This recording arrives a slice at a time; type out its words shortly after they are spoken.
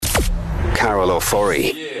Carol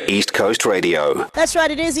Ofori, East Coast Radio. That's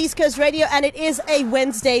right, it is East Coast Radio, and it is a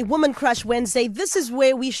Wednesday, Woman Crush Wednesday. This is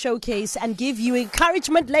where we showcase and give you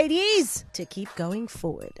encouragement, ladies, to keep going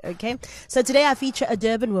forward, okay? So today I feature a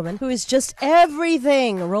Durban woman who is just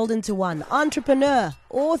everything rolled into one. Entrepreneur,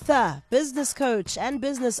 author, business coach, and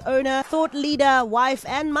business owner, thought leader, wife,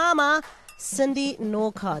 and mama, Cindy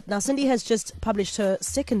Norcott. Now, Cindy has just published her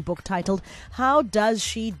second book titled, How Does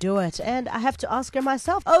She Do It? And I have to ask her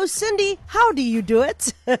myself, oh, Cindy, how do you do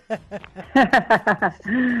it?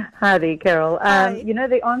 Howdy, Carol. Hi.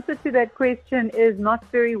 The answer to that question is not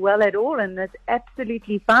very well at all, and that's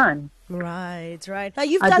absolutely fine. Right. Now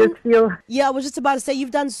I was just about to say,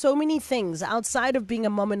 you've done so many things outside of being a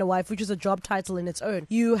mom and a wife, which is a job title in its own.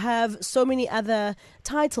 You have so many other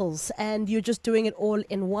titles, and you're just doing it all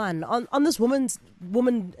in one. On this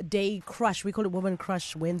Woman Day Crush, we call it Woman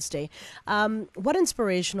Crush Wednesday. What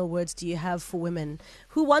inspirational words do you have for women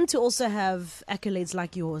who want to also have accolades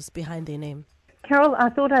like yours behind their name? Carol, I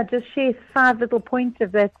thought I'd just share 5 little points,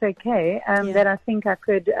 if that's okay, that I think I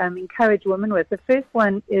could encourage women with. The first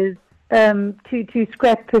one is to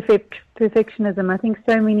scrap perfectionism. I think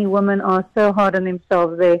so many women are so hard on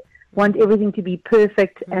themselves. They want everything to be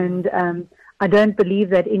perfect, and I don't believe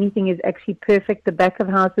that anything is actually perfect. The back of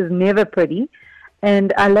house is never pretty.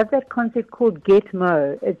 And I love that concept called get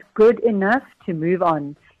mo. It's good enough to move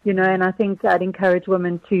on, and I think I'd encourage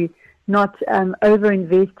women to not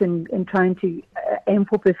overinvest in trying to aim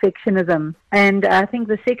for perfectionism. And I think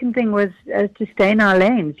the second thing was to stay in our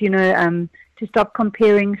lanes, to stop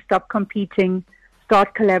comparing, stop competing,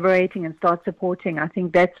 start collaborating, and start supporting. I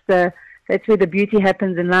think that's where the beauty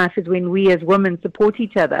happens in life, is when we as women support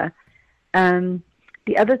each other.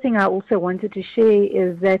 The other thing I also wanted to share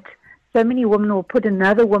is that so many women will put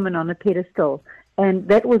another woman on a pedestal. And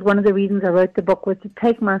that was one of the reasons I wrote the book, was to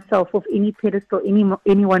take myself off any pedestal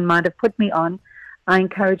anyone might have put me on. I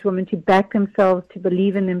encourage women to back themselves, to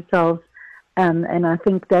believe in themselves, and I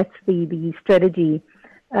think that's the strategy.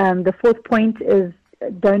 The fourth point is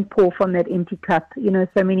don't pour from that empty cup.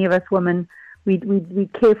 So many of us women, we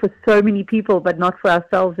care for so many people, but not for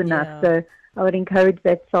ourselves enough. Yeah. So I would encourage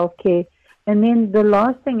that self-care. And then the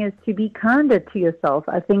last thing is to be kinder to yourself.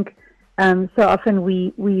 I think so often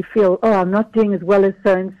we feel, I'm not doing as well as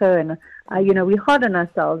so-and-so, and we're hard on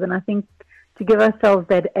ourselves. And I think to give ourselves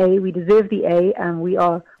that A, we deserve the A, and we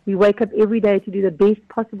wake up every day to do the best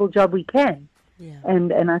possible job we can. Yeah.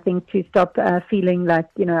 And I think to stop feeling like,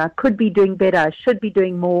 I could be doing better, I should be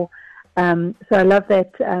doing more. So I love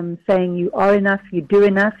that saying, you are enough, you do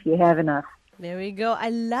enough, you have enough. There we go. I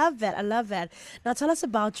love that. Now tell us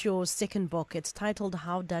about your second book. It's titled,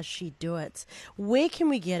 How Does She Do It? Where can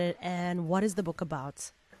we get it, and what is the book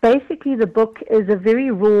about? Basically, the book is a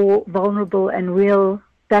very raw, vulnerable, and real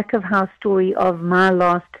back-of-house story of my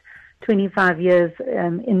last 25 years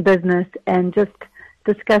in business, and just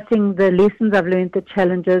discussing the lessons I've learned, the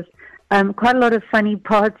challenges, quite a lot of funny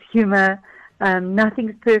parts, humor.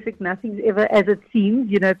 Nothing's perfect, nothing's ever as it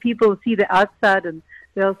seems. People see the outside and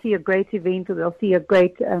they'll see a great event, or they'll see a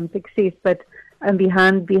great success, but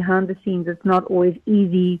behind the scenes, it's not always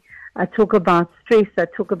easy. I talk about stress, I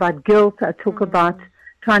talk about guilt, I talk about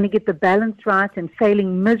trying to get the balance right and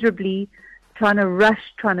failing miserably, trying to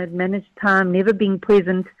rush, trying to manage time, never being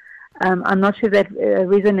present. I'm not sure that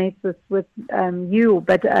resonates with you,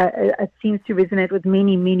 but it seems to resonate with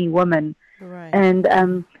many, many women. Right. And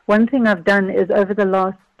one thing I've done is, over the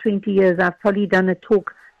last 20 years, I've probably done a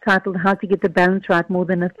talk titled How to Get the Balance Right more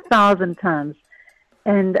than 1,000 times.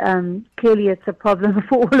 And clearly it's a problem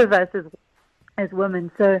for all of us as women.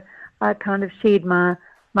 So I kind of shared my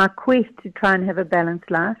quest to try and have a balanced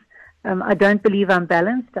life. I don't believe I'm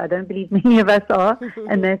balanced. I don't believe many of us are,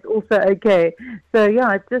 and that's also okay. So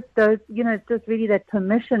yeah, it's just those, it's just really that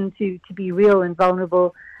permission to be real and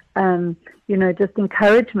vulnerable. Just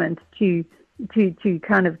encouragement to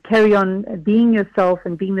kind of carry on being yourself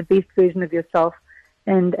and being the best version of yourself,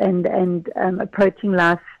 and approaching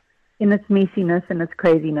life in its messiness and its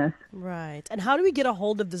craziness. Right. And how do we get a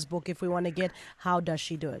hold of this book if we want to get How Does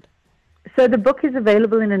She Do It? So the book is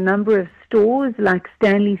available in a number of stores like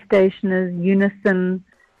Stanley Stationers, Unison,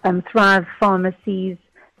 Thrive Pharmacies,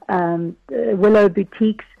 Willow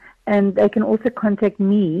Boutiques, and they can also contact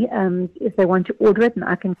me if they want to order it, and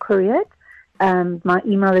I can courier it. My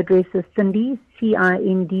email address is Cindy,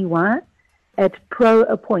 CINDY, at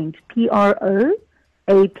ProAppoint,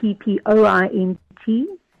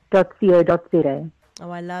 PROAPPOINT.co.za. Oh,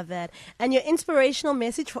 I love that. And your inspirational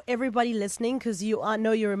message for everybody listening, because I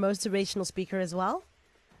know you're a motivational speaker as well.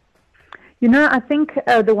 I think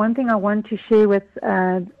the one thing I want to share with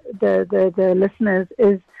the listeners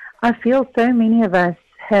is, I feel so many of us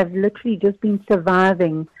have literally just been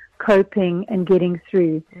surviving, coping, and getting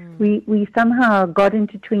through. We somehow got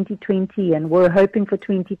into 2020 and were hoping for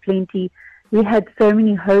 2020. We had so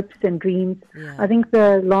many hopes and dreams. Yeah. I think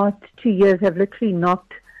the last 2 years have literally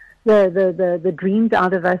knocked the dreams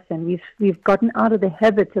out of us, and we've gotten out of the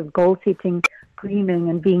habit of goal setting, dreaming,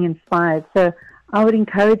 and being inspired. So I would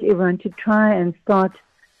encourage everyone to try and start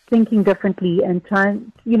thinking differently and try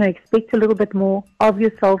and, expect a little bit more of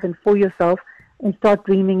yourself and for yourself and start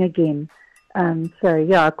dreaming again.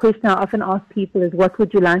 A question I often ask people is, what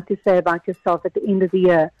would you like to say about yourself at the end of the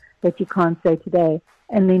year that you can't say today?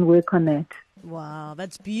 And then work on that. Wow,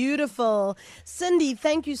 that's beautiful. Cindy,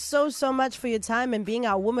 thank you so much for your time and being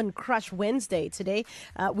our Woman Crush Wednesday today.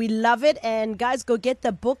 We love it. And guys, go get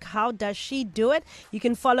the book, How Does She Do It? You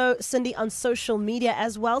can follow Cindy on social media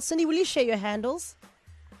as well. Cindy, will you share your handles?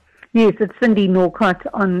 Yes, it's Cindy Norcott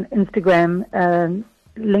on Instagram,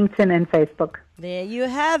 LinkedIn, and Facebook. There you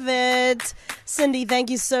have it. Cindy, thank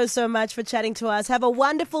you so much for chatting to us. Have a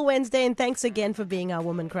wonderful Wednesday, and thanks again for being our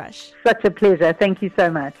Woman Crush. Such a pleasure. Thank you so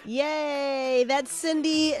much. Yay! That's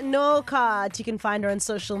Cindy Norcott. You can find her on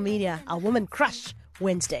social media. Our Woman Crush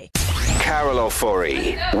Wednesday. Carol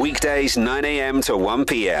Ofori, weekdays 9 a.m. to 1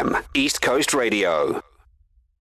 p.m. East Coast Radio.